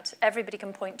things that everybody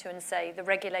can point to and say the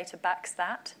regulator backs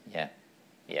that. Yeah.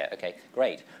 Yeah, okay,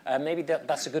 great. Maybe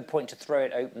that's a good point to throw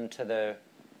it open to the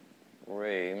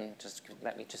room. Just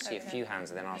let me just see a few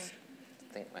hands and then I'll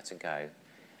think where to go.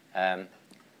 Can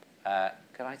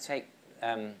I take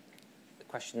the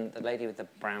question, the lady with the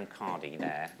brown cardie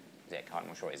there? Is it a cardie? I'm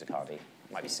not sure it is a cardie.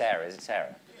 It might be Sarah. Is it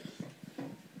Sarah?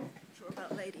 Not sure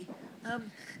about lady.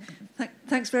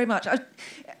 Thanks very much.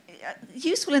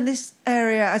 Useful in this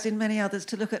area, as in many others,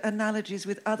 to look at analogies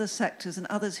with other sectors and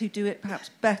others who do it perhaps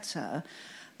better.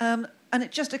 And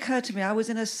it just occurred to me, I was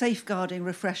in a safeguarding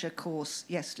refresher course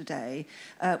yesterday,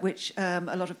 which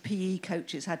a lot of PE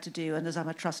coaches had to do, and as I'm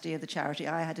a trustee of the charity,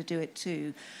 I had to do it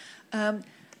too.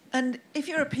 And if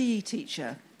you're a PE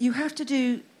teacher, you have to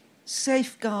do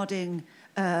safeguarding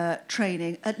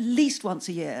training at least once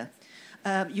a year.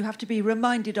 You have to be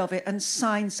reminded of it and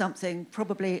sign something,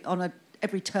 probably on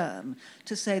every term,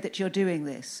 to say that you're doing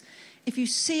this. If you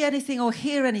see anything or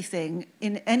hear anything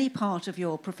in any part of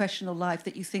your professional life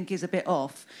that you think is a bit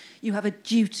off, you have a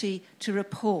duty to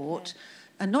report.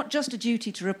 And not just a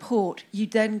duty to report, you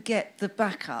then get the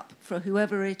backup for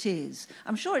whoever it is.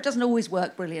 I'm sure it doesn't always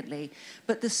work brilliantly,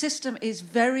 but the system is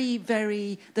very,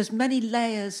 very, there's many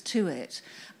layers to it.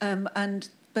 And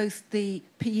both the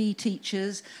PE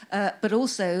teachers, but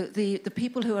also the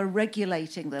people who are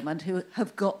regulating them and who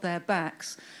have got their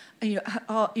backs,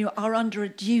 are under a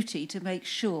duty to make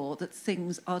sure that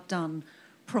things are done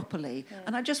properly. Yeah.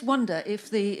 And I just wonder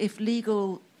if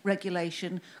legal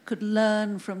regulation could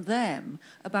learn from them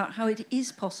about how it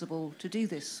is possible to do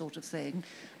this sort of thing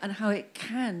and how it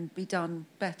can be done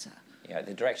better. Yeah,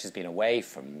 the direction's been away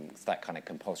from that kind of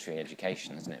compulsory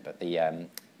education, hasn't it? But the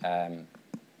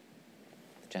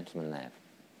gentleman there.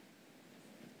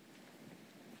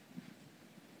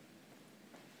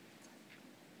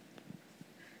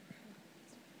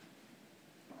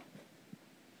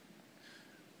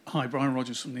 Hi, Brian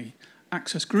Rogers from the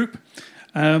Access Group.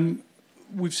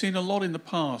 We've seen a lot in the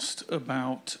past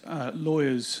about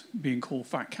lawyers being called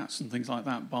fat cats and things like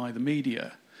that by the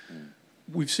media.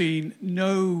 We've seen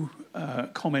no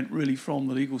comment really from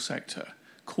the legal sector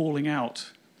calling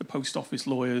out the post office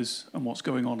lawyers and what's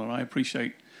going on. And I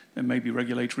appreciate there may be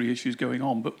regulatory issues going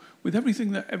on, but with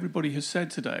everything that everybody has said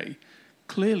today,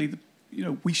 clearly,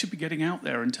 we should be getting out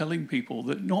there and telling people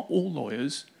that not all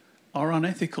lawyers are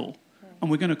unethical. And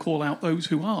we're going to call out those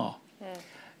who are. Yeah.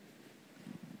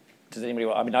 Does anybody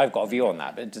want, I mean, I've got a view on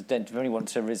that, but does anybody want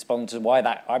to respond to why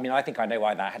that, I mean, I think I know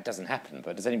why that doesn't happen,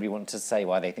 but does anybody want to say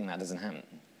why they think that doesn't happen?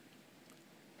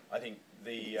 I think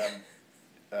the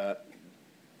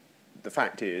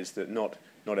fact is that not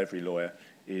every lawyer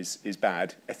is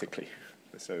bad ethically.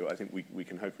 So I think we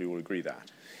can hopefully all agree that.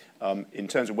 In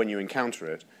terms of when you encounter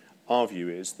it, our view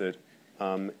is that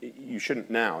you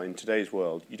shouldn't now, in today's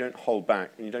world, you don't hold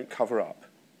back and you don't cover up.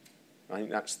 I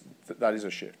think that is a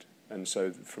shift. And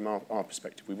so from our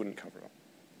perspective, we wouldn't cover up.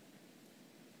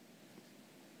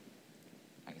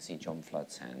 I can see John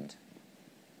Flood's hand.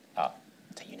 I'll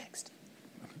take you next.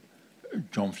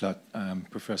 John Flood,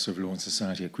 Professor of Law and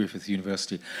Society at Griffith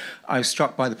University. I was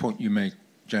struck by the point you made,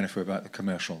 Jennifer, about the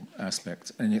commercial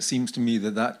aspect. And it seems to me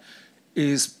that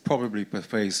is probably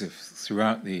pervasive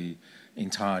throughout the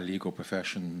entire legal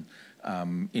profession,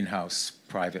 in-house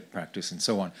private practice and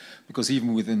so on. Because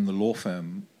even within the law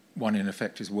firm, one in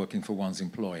effect is working for one's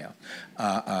employer,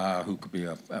 who could be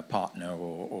a partner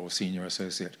or senior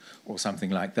associate or something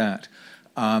like that.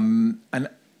 And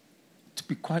to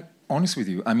be quite honest with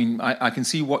you, I mean, I can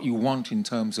see what you want in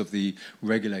terms of the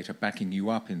regulator backing you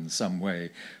up in some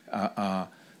way,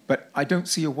 but I don't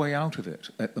see a way out of it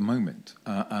at the moment.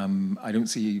 I don't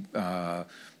see the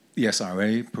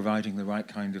SRA providing the right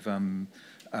kind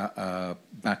of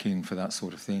backing for that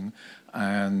sort of thing.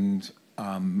 And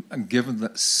given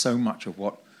that so much of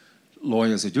what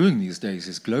lawyers are doing these days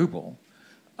is global,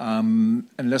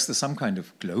 unless there's some kind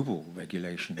of global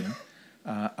regulation,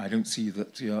 I don't see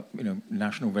that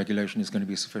national regulation is going to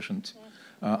be sufficient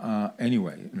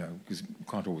anyway. Because you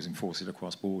can't always enforce it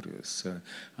across borders. So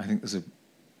I think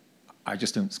I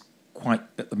just don't quite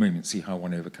at the moment see how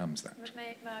one overcomes that.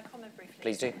 May I comment briefly?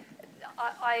 Please do.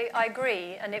 I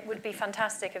agree, and it would be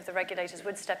fantastic if the regulators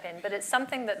would step in, but it's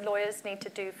something that lawyers need to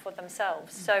do for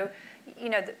themselves. So,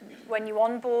 when you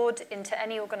onboard into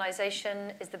any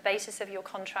organisation, is the basis of your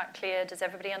contract clear? Does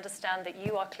everybody understand that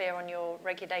you are clear on your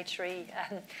regulatory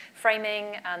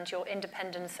framing and your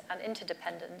independence and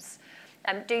interdependence?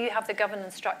 Do you have the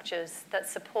governance structures that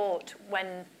support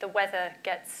when the weather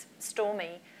gets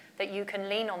stormy, that you can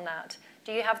lean on that?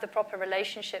 Do you have the proper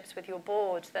relationships with your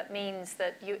board that means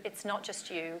that it's not just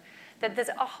you, that there's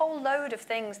a whole load of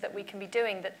things that we can be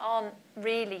doing that aren't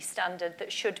really standard,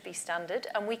 that should be standard,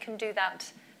 and we can do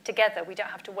that together. We don't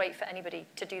have to wait for anybody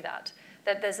to do that.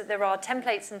 There are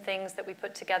templates and things that we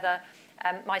put together,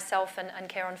 myself and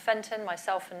Kieran Fenton,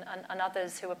 myself and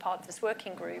others who are part of this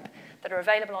working group, that are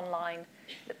available online,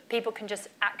 that people can just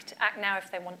act now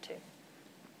if they want to.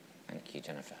 Thank you,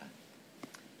 Jennifer.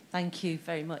 Thank you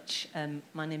very much.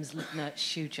 My name is Lubna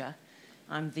Shuja.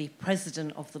 I'm the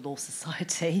president of the Law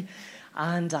Society.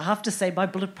 And I have to say my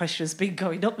blood pressure has been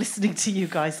going up listening to you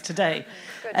guys today.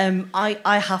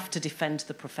 I have to defend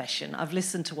the profession. I've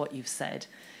listened to what you've said.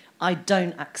 I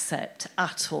don't accept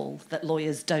at all that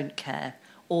lawyers don't care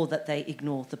or that they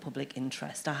ignore the public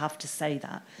interest. I have to say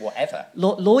that. Whatever.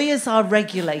 Lawyers are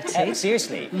regulated.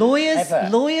 Seriously. Lawyers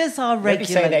are regulated.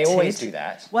 Nobody's saying they always do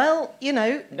that. Well,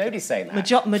 Nobody's saying that.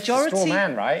 Majority. Straw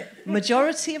man, right?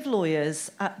 Majority of lawyers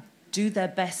do their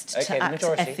best to act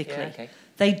ethically. Yeah, okay.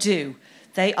 They do.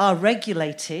 They are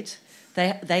regulated.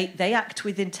 They act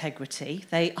with integrity.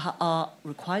 They are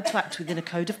required to act within a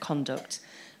code of conduct.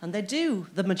 And they do.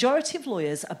 The majority of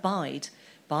lawyers abide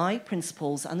by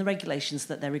principles and the regulations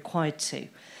that they're required to.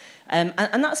 And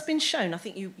that's been shown. I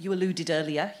think you alluded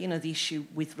earlier, the issue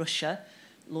with Russia.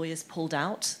 Lawyers pulled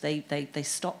out. They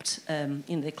stopped,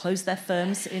 they closed their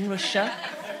firms in Russia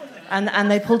and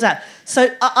they pulled out. So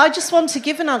I just want to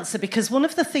give an answer because one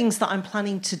of the things that I'm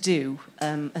planning to do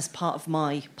as part of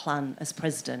my plan as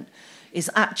president is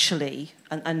actually,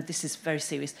 and this is very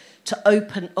serious, to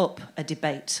open up a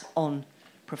debate on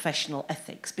professional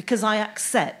ethics because I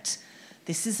accept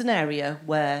this is an area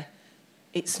where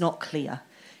it's not clear.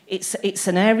 It's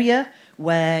an area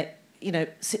where,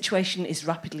 situation is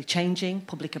rapidly changing,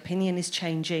 public opinion is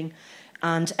changing,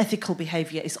 and ethical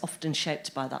behaviour is often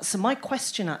shaped by that. So my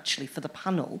question actually for the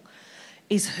panel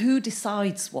is who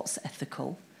decides what's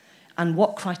ethical and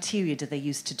what criteria do they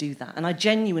use to do that? And I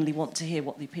genuinely want to hear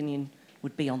what the opinion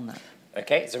would be on that.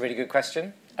 Okay, it's a really good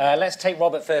question. Let's take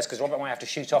Robert first because Robert might have to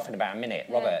shoot off in about a minute.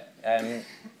 Robert,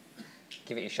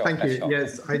 give it your shot. Thank you. Shot.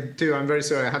 Yes, I do. I'm very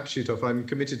sorry I had to shoot off. I'm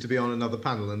committed to be on another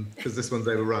panel, and because this one's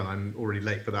overrun, I'm already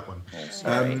late for that one. Oh,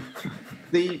 sorry.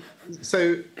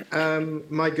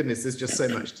 My goodness, there's just so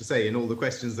much to say in all the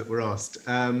questions that were asked.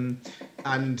 And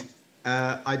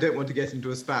I don't want to get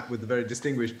into a spat with the very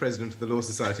distinguished president of the Law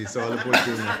Society, so I'll avoid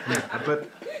doing that. But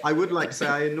I would like to say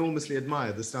I enormously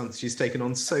admire the stance she's taken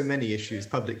on so many issues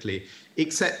publicly,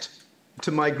 except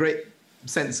to my great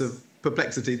sense of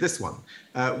perplexity, this one,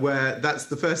 where that's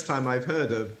the first time I've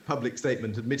heard a public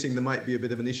statement admitting there might be a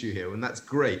bit of an issue here, and that's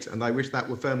great. And I wish that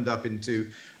were firmed up into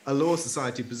a Law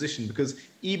Society position, because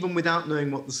even without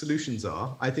knowing what the solutions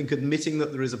are, I think admitting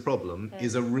that there is a problem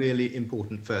is a really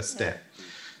important first step.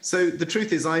 So the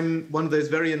truth is I'm one of those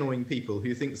very annoying people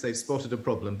who thinks they've spotted a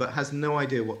problem but has no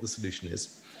idea what the solution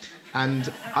is.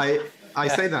 And I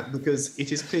say that because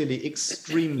it is clearly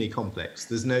extremely complex.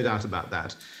 There's no doubt about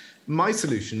that. My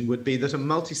solution would be that a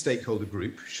multi-stakeholder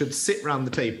group should sit round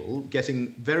the table,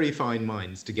 getting very fine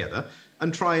minds together,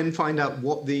 and try and find out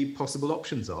what the possible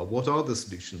options are. What are the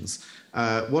solutions?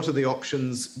 What are the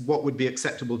options? What would be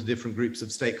acceptable to different groups of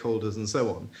stakeholders and so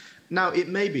on? Now, it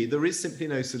may be there is simply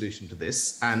no solution to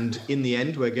this, and in the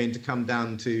end, we're going to come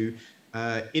down to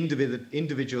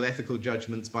individual ethical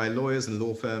judgments by lawyers and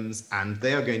law firms, and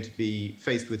they are going to be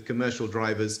faced with commercial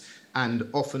drivers and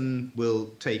often will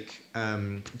take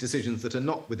decisions that are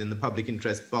not within the public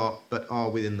interest but are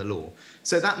within the law.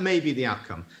 So that may be the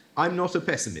outcome. I'm not a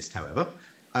pessimist, however.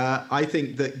 I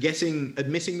think that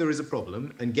admitting there is a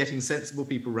problem and getting sensible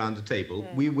people around a table,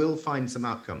 we will find some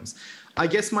outcomes. I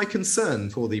guess my concern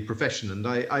for the profession, and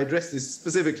I address this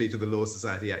specifically to the Law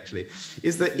Society actually,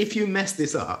 is that if you mess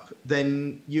this up,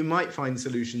 then you might find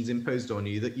solutions imposed on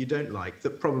you that you don't like,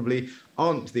 that probably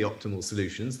aren't the optimal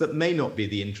solutions, that may not be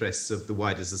the interests of the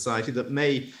wider society, that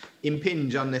may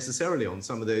impinge unnecessarily on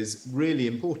some of those really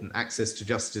important access to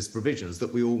justice provisions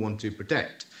that we all want to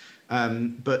protect.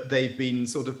 But they've been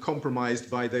sort of compromised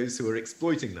by those who are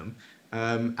exploiting them.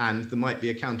 And there might be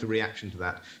a counter-reaction to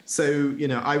that. So,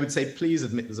 I would say please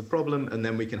admit there's a problem, and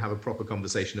then we can have a proper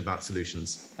conversation about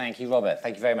solutions. Thank you, Robert.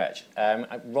 Thank you very much.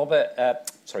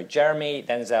 Jeremy,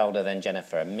 then Zelda, then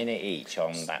Jennifer. A minute each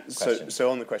on that question.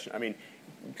 So on the question, I mean,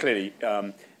 clearly,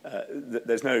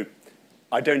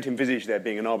 I don't envisage there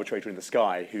being an arbitrator in the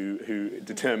sky who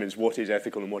determines what is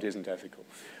ethical and what isn't ethical.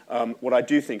 What I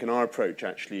do think in our approach,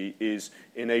 actually, is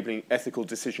enabling ethical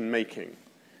decision-making.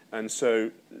 And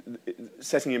so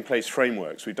setting in place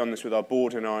frameworks, we've done this with our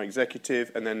board and our executive,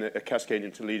 and then a cascade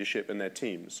into leadership and their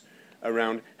teams,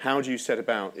 around how do you set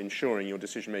about ensuring your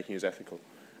decision-making is ethical.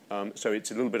 So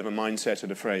it's a little bit of a mindset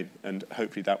and a frame, and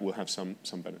hopefully that will have some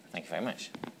benefit. Thank you very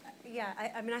much. Yeah,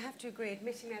 I mean, I have to agree,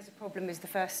 admitting there's a problem is the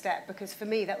first step, because for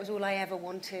me, that was all I ever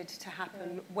wanted to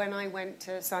happen. When I went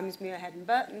to Simons, Muirhead and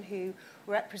Burton, who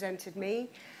represented me,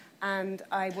 and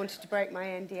I wanted to break my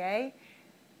NDA,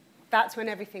 that's when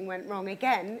everything went wrong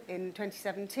again in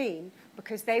 2017,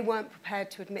 because they weren't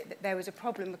prepared to admit that there was a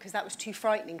problem, because that was too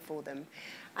frightening for them.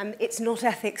 And it's not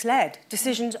ethics-led.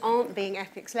 Decisions aren't being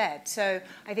ethics-led. So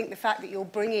I think the fact that you're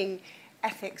bringing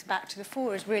ethics back to the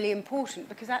fore is really important,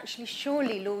 because actually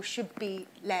surely law should be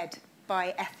led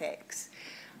by ethics.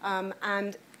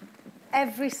 And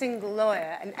every single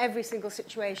lawyer and every single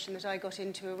situation that I got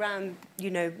into around,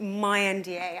 my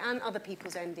NDA and other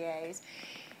people's NDAs,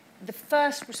 the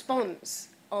first response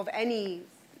of any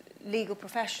legal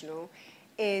professional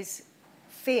is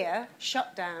fear,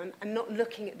 shut down, and not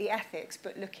looking at the ethics,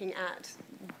 but looking at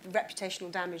the reputational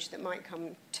damage that might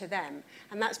come to them.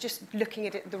 And that's just looking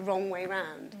at it the wrong way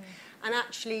round. And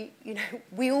actually,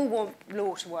 we all want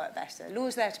law to work better.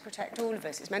 Law's there to protect all of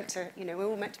us. It's meant to, we're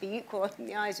all meant to be equal in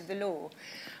the eyes of the law.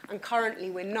 And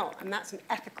currently we're not, and that's an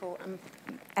ethical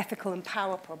and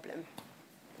power problem.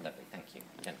 Lovely, thank you.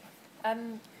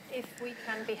 Jennifer. If we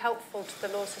can be helpful to the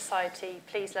Law Society,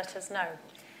 please let us know.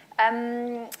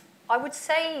 I would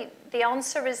say the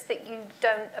answer is that you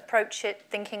don't approach it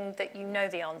thinking that you know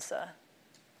the answer.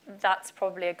 That's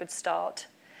probably a good start.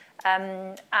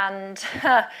 And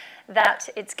that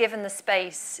it's given the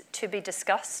space to be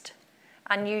discussed,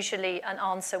 and usually an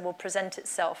answer will present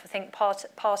itself. I think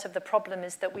part of the problem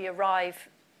is that we arrive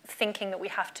thinking that we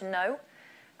have to know,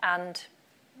 and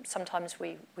sometimes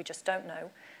we just don't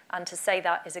know. And to say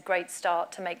that is a great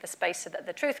start to make the space so that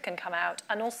the truth can come out.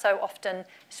 And also often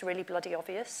it's really bloody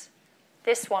obvious.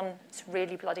 This one is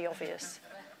really bloody obvious.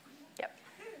 Yep.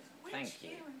 Thank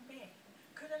you. Which human being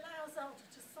could allow Zelda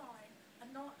to sign a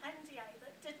NDA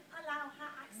that didn't allow her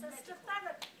access to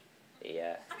therapy?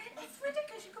 Yeah. I mean, it's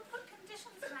ridiculous. You could put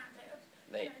conditions around it.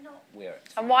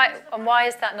 And why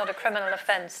is that not a criminal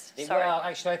offence? Sorry. Well,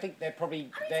 actually, I think there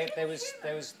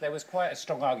was quite a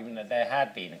strong argument that there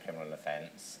had been a criminal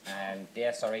offence, and the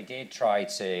SRA did try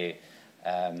to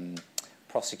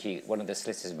prosecute one of the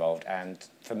solicitors involved, and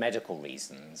for medical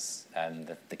reasons,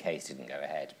 the case didn't go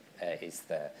ahead.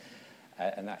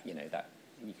 And that that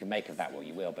you can make of that what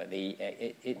you will, but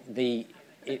it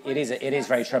is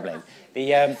very troubling.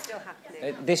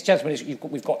 This gentleman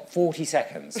we've got 40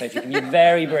 seconds, so if you can be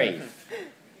very brief.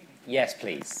 Yes,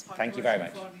 please. Thank you very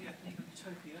much.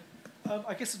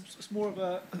 I guess it's more of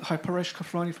a... Hi, Paresh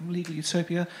Kafrani from Legal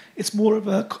Utopia. It's more of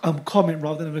a comment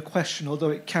rather than a question, although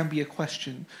it can be a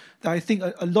question. That I think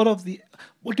a lot of the...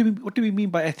 What do we mean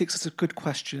by ethics is a good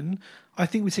question. I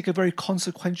think we take a very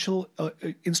consequential,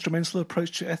 instrumental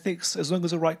approach to ethics. As long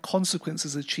as the right consequence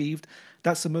is achieved,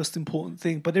 that's the most important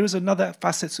thing. But there is another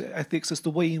facet to ethics, is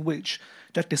the way in which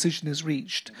that decision is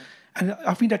reached. And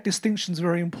I think that distinction is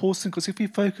very important, because if we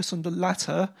focus on the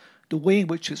latter, the way in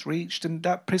which it's reached, and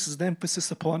that places an emphasis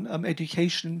upon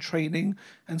education, training,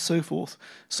 and so forth.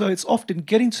 So it's often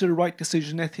getting to the right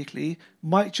decision ethically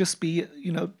might just be,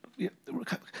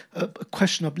 a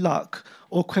question of luck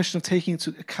or a question of taking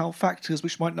into account factors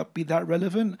which might not be that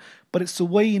relevant, but it's the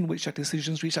way in which our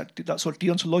decisions reach that sort of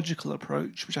deontological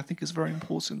approach, which I think is very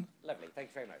important. Lovely, thank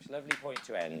you very much. Lovely point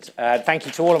to end. Thank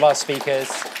you to all of our speakers.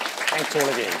 Thanks to all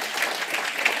of you.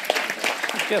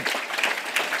 Good.